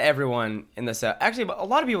 because not everyone in the South, actually, a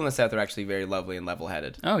lot of people in the South are actually very lovely and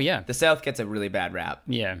level-headed. Oh yeah. The South gets a really bad rap.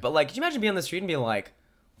 Yeah. But like, could you imagine being on the street and being like,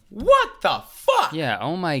 what the fuck? Yeah,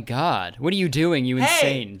 oh my god. What are you doing, you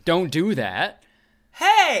insane? Don't do that.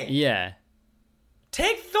 Hey! Yeah.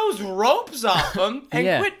 Take those ropes off them and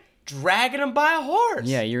Yeah. quit dragging them by a horse.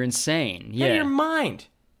 Yeah, you're insane. Get Yeah. your mind.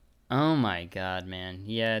 Oh my god, man.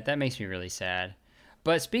 Yeah, that makes me really sad.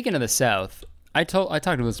 But speaking of the South, I talked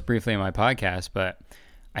about this briefly on my podcast, but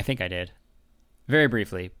I think I did. Very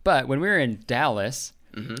briefly. But when we were in Dallas,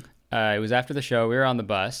 it was after the show, we were on the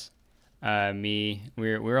bus. We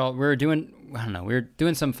were doing, I don't know, we were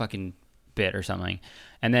doing some fucking bit or something.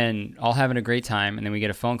 And then all having a great time, and then we get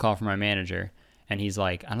a phone call from my manager, and he's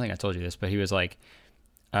like, I don't think I told you this, but he was like,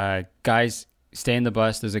 guys, stay in the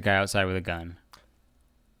bus, there's a guy outside with a gun.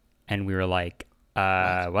 And we were like,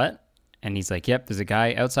 what? And he's like, yep, there's a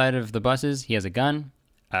guy outside of the buses. He has a gun.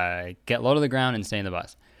 Get low to the ground and stay in the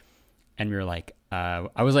bus. And we were like, I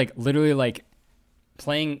was like literally like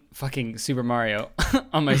playing fucking Super Mario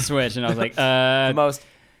on my Switch. And I was like, The most.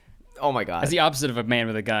 Oh my god. that's the opposite of a man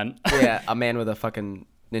with a gun. Yeah, a man with a fucking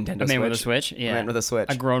Nintendo A man Switch. with a Switch? Yeah. A man with a Switch.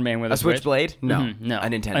 A grown man with a, A Switch. Switchblade? No. No. A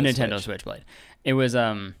Nintendo Switch. Switchblade. It was,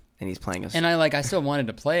 And he's playing a... and I still wanted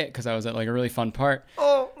to play it because I was at like a really fun part.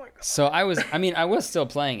 oh my god. So I was still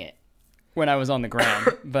playing it when I was on the ground,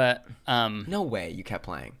 but, No way you kept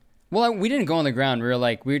playing. well, we didn't go on the ground.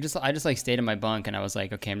 I just like stayed in my bunk and I was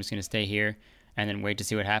like, okay, I'm just going to stay here and then wait to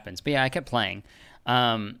see what happens. But yeah, I kept playing.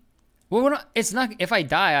 It's not, if I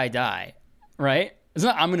die, I die, right? It's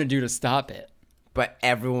not I'm going to do to stop it. But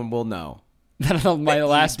everyone will know. My you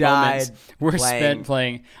last moments died were playing. spent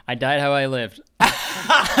playing. I died how I lived.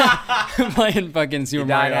 Playing fucking Super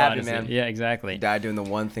died Mario happy, Odyssey. man. Yeah, exactly. He died doing the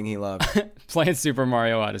one thing he loved. Playing Super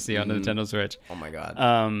Mario Odyssey on the Nintendo Switch. Oh my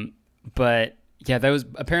god. But yeah, that was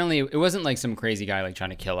apparently, it wasn't like some crazy guy like trying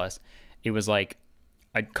to kill us. It was like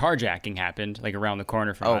a carjacking happened like around the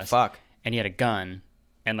corner from Oh, us. fuck. And he had a gun,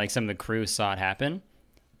 and like some of the crew saw it happen,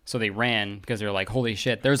 so they ran because they were like, "Holy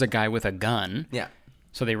shit, there's a guy with a gun!" Yeah.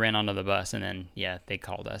 So they ran onto the bus, and then they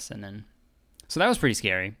called us, and then so that was pretty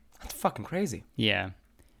scary. That's fucking crazy. Yeah.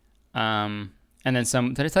 And then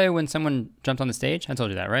Did I tell you when someone jumped on the stage? I told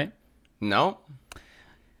you that, right? No.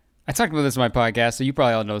 I talked about this in my podcast, so you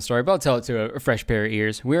probably all know the story, but I'll tell it to a fresh pair of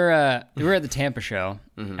ears. We were at the Tampa show,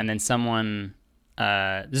 and then someone.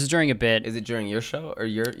 This is during a bit. Is it during your show or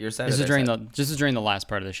your set? This or is their during set? this is during the last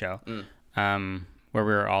part of the show, where we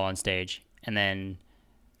were all on stage, and then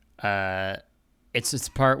it's this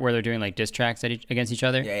part where they're doing like diss tracks against each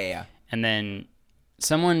other. Yeah. And then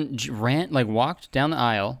someone walked down the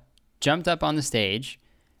aisle, jumped up on the stage,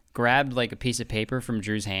 grabbed like a piece of paper from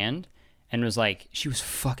Drew's hand, and was like, she was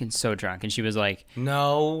fucking so drunk, and she was like,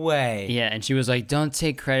 No way. yeah, and she was like, don't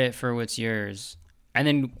take credit for what's yours. And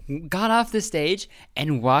then got off the stage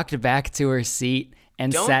and walked back to her seat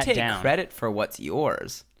and Don't sat take down. credit for what's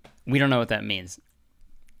yours. We don't know what that means.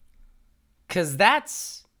 Cause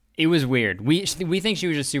that's It was weird. We think she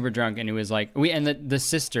was just super drunk, and it was like her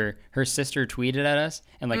sister tweeted at us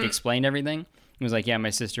and like explained everything. It was like, yeah, my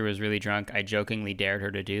sister was really drunk. I jokingly dared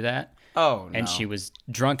her to do that, no. and she was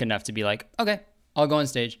drunk enough to be like, okay, I'll go on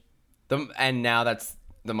stage. And now that's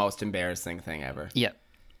the most embarrassing thing ever. Yeah.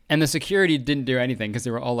 And the security didn't do anything because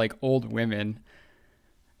they were all like old women.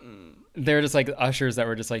 They were just like ushers that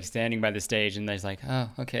were just like standing by the stage, and they're just like, oh,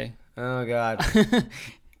 okay. Oh god.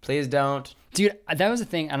 Please don't. Dude, that was the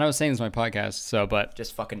thing, and I was saying this on my podcast, but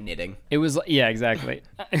Just fucking knitting. it was, yeah, exactly.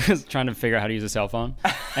 I was trying to figure out how to use a cell phone,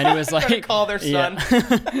 and it was Trying to like, call their son.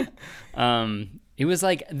 Yeah. It was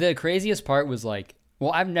like, the craziest part was like,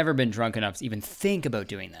 well, I've never been drunk enough to even think about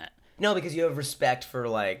doing that. No, because you have respect for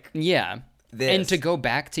like Yeah. this. And to go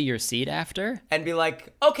back to your seat after, and be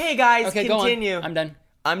like, okay guys, okay, continue. go on. I'm done.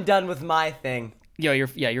 I'm done with my thing. Yo,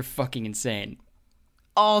 you're fucking insane.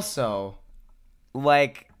 Also,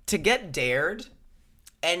 like, to get dared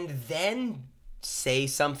and then say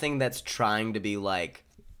something that's trying to be like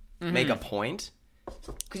make a point.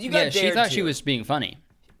 Because you got Yeah, dared she thought too. she was being funny.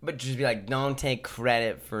 But just be like, don't take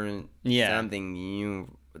credit for Yeah.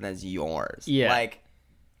 something that's yours. Yeah. Like,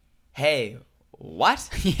 hey, what?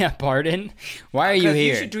 Yeah, pardon? Why are you 'Cause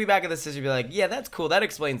here? You should tweet back at the sister and be like, yeah, that's cool. That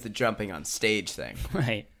explains the jumping on stage thing.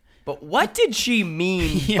 Right. But what did she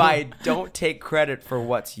mean by don't take credit for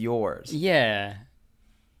what's yours? Yeah.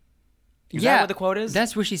 Is yeah, that what the quote is?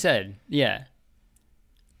 That's what she said. Yeah.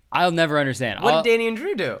 I'll never understand. What did Danny and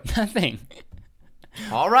Drew do? Nothing.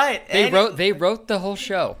 All right. They wrote the whole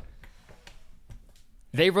show.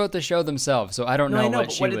 They wrote the show themselves, so I don't No, know I know, what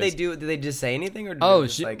but she what did was. they do? Did they just say anything? Or did Oh, they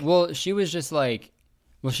just, like... she was just like,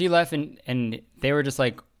 well, she left and they were just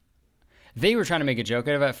like, they were trying to make a joke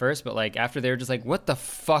out of it at first, but like after they were just like, what the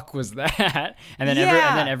fuck was that? And then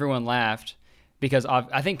Yeah. everyone laughed because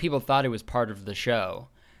I think people thought it was part of the show.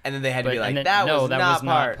 And then they had to But be like, and then, that no, was that not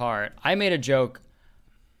was part. not part. I made a joke,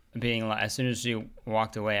 being like, as soon as she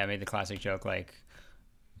walked away, I made the classic joke like,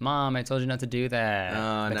 "Mom, I told you not to do that."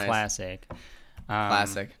 Oh, the nice. classic.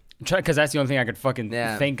 Classic. Because that's the only thing I could fucking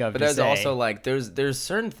Yeah. think of. But to there's say. also like there's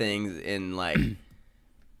certain things in like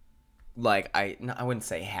I wouldn't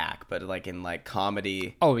say hack, but like in like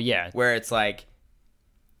comedy Oh yeah, where it's like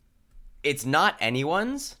it's not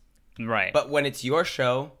anyone's, right. but when it's your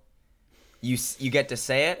show, you get to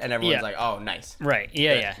say it, and everyone's Yeah. like, "Oh, nice." Right.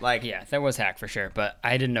 Yeah. Good. Yeah. Like- yeah, that was hack for sure. But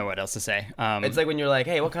I didn't know what else to say. It's like when you're like,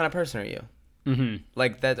 "Hey, what kind of person are you?" mm-hmm.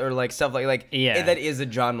 Like that, or like stuff like Yeah. that is a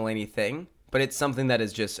John Mulaney thing, but it's something that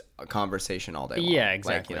is just a conversation all day long. Yeah, Like,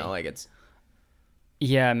 exactly. like it's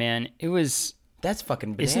Yeah, man. It was. that's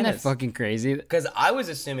fucking bananas. Isn't that fucking crazy? Because I was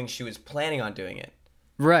assuming she was planning on doing it.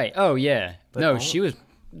 Right. Oh yeah. No, all- she was.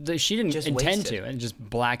 She didn't Just intend wasted. to, and just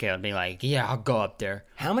blackout and be like, "Yeah, I'll go up there."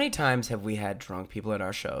 How many times have we had drunk people at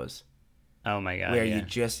our shows Oh my god. where yeah.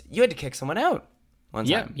 you had to kick someone out one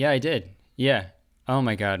Yeah, time? yeah, I did. Yeah. Oh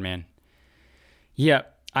my god, man. Yeah,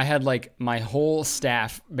 I had like my whole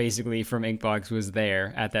staff basically from Inkbox was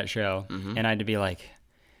there at that show, and I had to be like,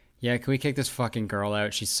 "Yeah, can we kick this fucking girl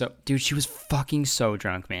out? She's so dude. She was fucking so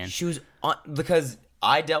drunk, man." She was on because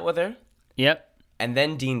I dealt with her, Yep. and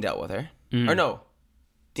then Dean dealt with her. Or no,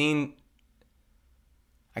 Dean.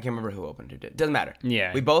 I can't remember who opened it. Doesn't matter.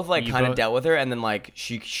 Yeah. we both like You kind of both- dealt with her, and then like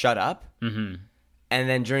she shut up. Mm-hmm. And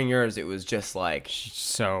then during yours, it was just like,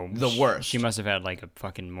 So The worst. She must have had like a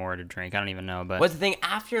fucking more to drink. I don't even know, but what's the thing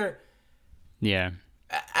after yeah.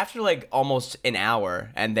 like almost an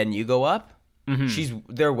hour, and then you go up.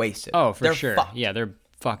 They're wasted. Oh, for They're sure. fucked. Yeah, they're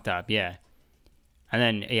fucked up. Yeah. And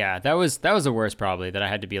then yeah, that was the worst probably, that I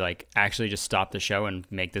had to be like actually just stop the show and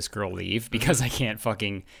make this girl leave because I can't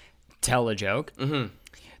fucking tell a joke. Mm-hmm.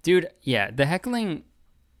 Dude, yeah, the heckling.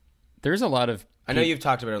 There's a lot of. I know you've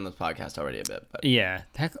talked about it on this podcast already a bit, but Yeah,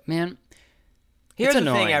 man. here's it's the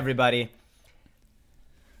annoying. thing, everybody.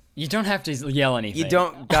 You don't have to yell anything. You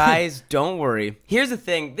don't, guys. Don't worry. Here's the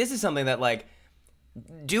thing. This is something that like,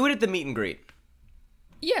 do it at the meet and greet.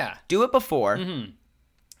 Yeah. Do it before.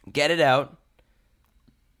 Mm-hmm. Get it out.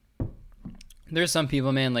 There's some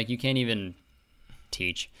people, man, like you can't even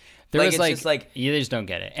teach. There Like, was it's like, just like- you just don't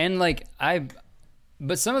get it. And like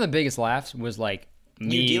but some of the biggest laughs was like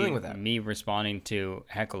me You dealing with that. me responding to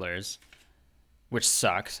hecklers, which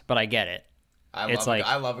sucks, but I get it. It's like-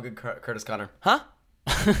 I love a good Curtis Connor. Huh?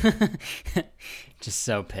 Just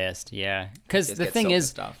so pissed, yeah. Because Just the get thing so is,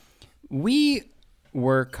 pissed off. we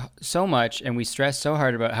work so much and we stress so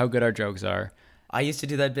hard about how good our jokes are. I used to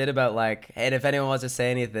do that bit about like, hey, and if anyone wants to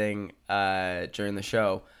say anything during the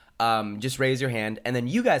show, just raise your hand, and then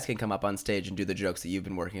you guys can come up on stage and do the jokes that you've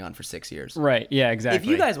been working on for 6 years. Right? Yeah, exactly. If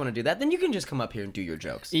you guys want to do that, then you can just come up here and do your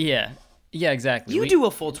jokes. yeah, exactly. You do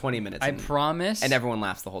a full 20 minutes. I and, promise. and everyone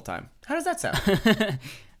laughs the whole time. How does that sound?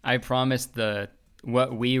 I promise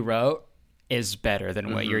what we wrote is better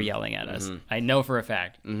than what you're yelling at us. I know for a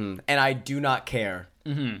fact. And I do not care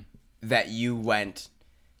that you went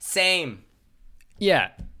same. Yeah.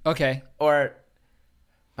 Okay. Or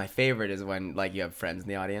my favorite is when like you have friends in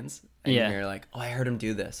the audience and Yeah. you're like, oh, I heard him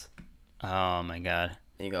do this. Oh my god.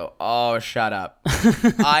 And you go, oh, shut up.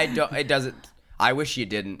 It doesn't. I wish you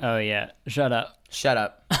didn't. Oh yeah. Shut up. Shut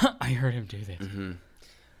up. I heard him do this.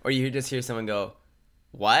 Or you just hear someone go,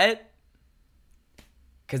 what?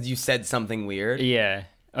 Because you said something weird. Yeah.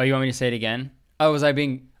 Oh, you want me to say it again? Oh, was I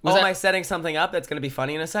being? Was Am I setting something up that's going to be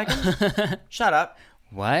funny in a second? Shut up.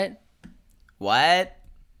 What? What?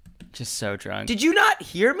 Just so drunk. Did you not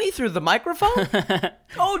hear me through the microphone?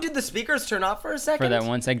 Oh, did the speakers turn off for a second? For that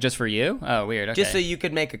 1 sec, just for you? Oh, weird. Okay. Just so you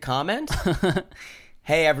could make a comment?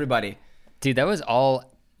 Hey, everybody. Dude, that was all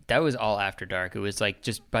after dark. It was like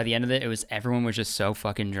just by the end of it, everyone was just so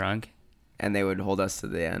fucking drunk. And they would hold us to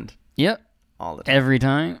the end Yep. all the time. Every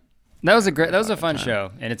time. That was a fun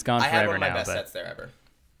show, and it's gone I had forever one of my now. best But sets there ever.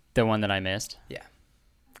 the one that I missed, Yeah.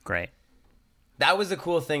 great. That was the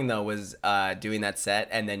cool thing, though, was doing that set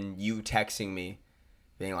and then you texting me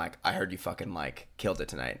being like, I heard you fucking, like, killed it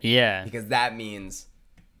tonight. Yeah. Because that means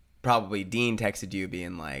probably Dean texted you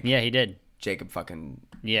being like, Yeah, he did. Jacob fucking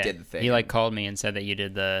Yeah. did the thing. He like called me and said that you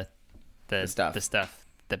did the stuff.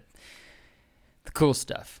 the cool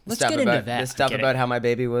stuff. Let's stuff get about, into that. The stuff Kidding. about how my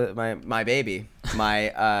baby was my baby.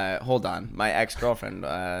 My hold on. My ex-girlfriend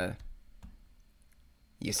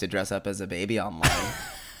used to dress up as a baby online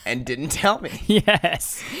and didn't tell me.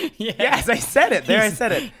 Yes. Yes, I said it. There I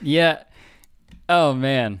said it. Yeah. Oh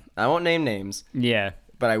man. I won't name names, Yeah.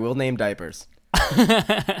 but I will name diapers.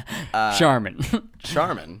 Charmin.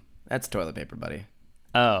 Charmin. That's toilet paper, buddy.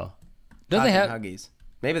 Oh. Don't they Cock have? and Huggies?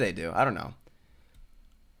 Maybe they do. I don't know.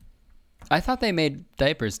 I thought they made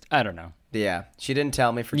diapers. I don't know. Yeah, she didn't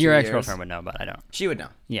tell me for 2 Your years. ex-girlfriend would know, but I don't. She would know.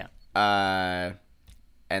 Yeah.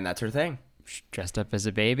 And that's her thing. She dressed up as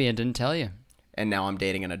a baby and didn't tell you. And now I'm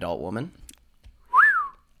dating an adult woman.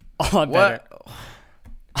 A lot better. What?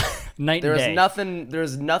 Night and day.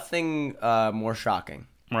 There's nothing more shocking.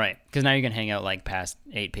 Right. Because now you can hang out like past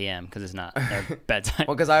 8 p.m. because it's not their bedtime.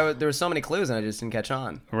 Well, because there were so many clues and I just didn't catch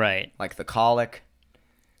on. Right. Like the colic,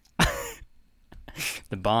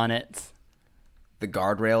 The bonnets. the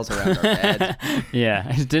guardrails around our bed. Yeah.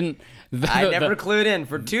 I just didn't. I never clued in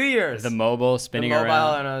for 2 years. The mobile spinning the mobile,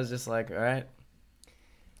 around. and I was just like, all right.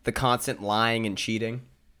 The constant lying and cheating.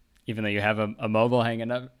 Even though you have a mobile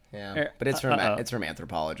hanging up. Yeah, but it's from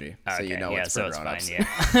anthropology, so Okay, you know yeah, it's so for it's grown-ups.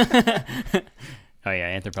 fine. Yeah. Oh yeah,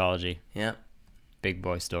 anthropology. Yeah. Big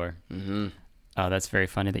boy store. Mm-hmm. Oh, that's very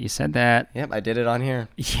funny that you said that. Yep, I did it on here.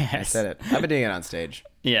 Yes. I said it. I've been doing it on stage.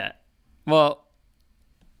 Yeah. Well,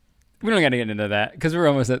 we don't got to get into that because we're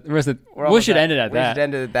almost at. We almost should end it at we that. should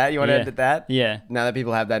end it at that. You want to Yeah. end it at that? Yeah. Now that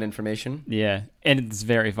people have that information, Yeah, and it's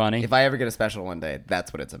very funny. if I ever get a special one day,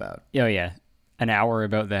 that's what it's about. Oh yeah, an hour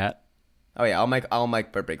about that. Oh yeah, I'll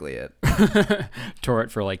make Birbiglia it. Tore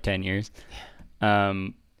it for like 10 years.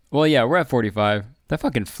 Well, yeah, we're at 45. That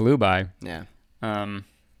fucking flew by. Yeah. Um,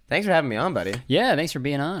 Thanks for having me on, buddy. yeah, thanks for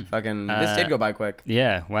being on. Fucking this did go by quick.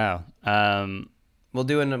 Yeah, wow. We'll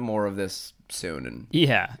do more of this soon, and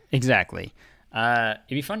Yeah, exactly. It'd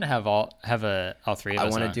be fun to have all three of I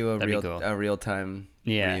us. want to on. do That'd be cool. a real time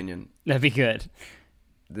Yeah. reunion. That'd be good.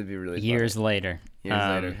 That'd be really Years later. funny.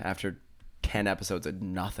 Years later, after 10 episodes of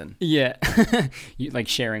nothing. Yeah, you like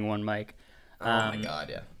sharing one mic. Oh my god,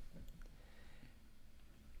 yeah.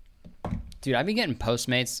 Dude, I've been getting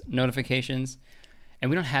Postmates notifications, and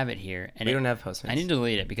we don't have it here. And We don't have Postmates. I need to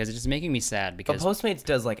delete it because it's just making me sad. But Because Postmates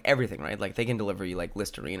does like everything, right? Like they can deliver you like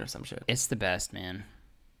Listerine or some shit. it's the best, man.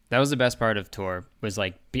 That was the best part of tour was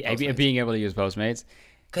like Postmates. being able to use Postmates.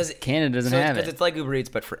 Because Canada doesn't have it. Because it's like Uber Eats,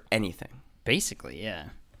 but for anything. Basically, yeah.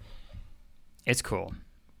 It's cool.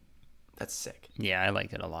 That's sick. Yeah, I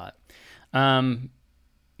liked it a lot.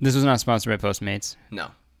 This was not sponsored by Postmates,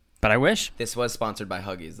 No, but I wish. this was sponsored by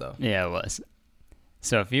Huggies though. Yeah, it was.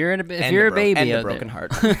 So if you're a And you're a the baby and the out broken there,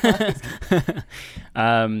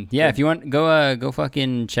 heart. yeah, if you want, go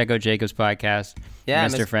fucking check out Jacob's podcast, Yeah,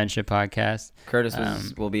 Mr. Friendship podcast. Curtis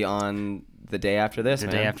will be on the day after this. The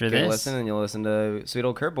man. day after Give it a this. listen, and you'll listen to Sweet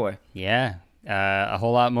Old Kurt Boy. Yeah, a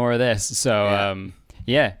whole lot more of this. So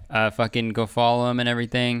fucking go follow him and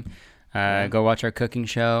everything. Go watch our cooking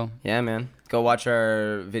show. Yeah, man. Go watch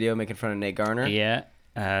our video making fun of Nate Garner. Yeah,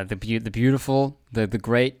 the beautiful, the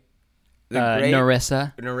great, The great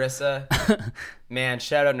Narissa. Narissa. Man,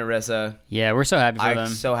 shout out Narissa. Yeah, we're so happy for I'm them.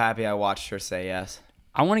 so happy I watched her say yes.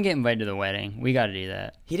 I want to get invited to the wedding. We got to do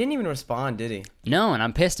that. He didn't even respond, did he? No, and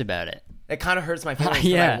I'm pissed about it. It kind of hurts my feelings.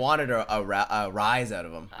 Yeah. I wanted a rise out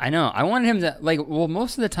of him. I know. I wanted him to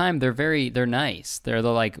most of the time they're nice. They're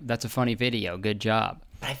like, that's a funny video. Good job.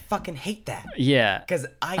 But I fucking hate that. Yeah. Because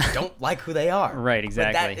I don't like who they are. Right,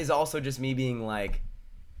 exactly. But that is also just me being like,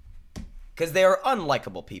 because they are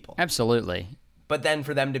unlikable people. Absolutely. But then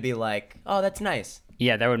for them to be like, oh, that's nice,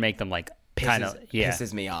 Yeah, that would make them like kind of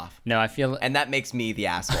pisses me off. No, I feel And that makes me the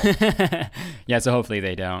asshole. yeah, so hopefully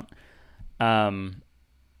they don't.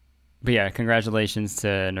 But yeah, congratulations to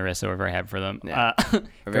Narissa. We're very happy for them. Yeah.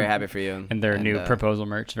 We're very happy for you. And their new proposal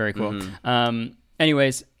merch. Very cool.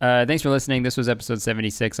 Anyways, thanks for listening. This was episode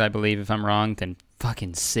 76, I believe. If I'm wrong, then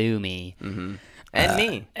fucking sue me. Mm-hmm. And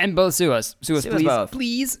me. And both sue us. Sue us, Sue us please. both.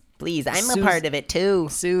 Please. Please, I'm Sus- a part of it too.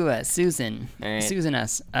 Sue us. Susan. All right. Susan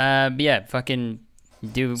us. But yeah, fucking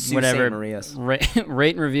do Sue whatever. Saint Maria's. Rate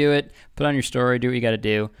and review it. Put on your story. Do what you got to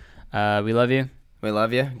do. We love you. We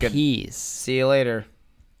love you. Good. Peace. See you later.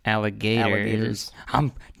 Alligators. Alligators.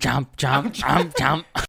 Jump, jump, jump, jump, jump.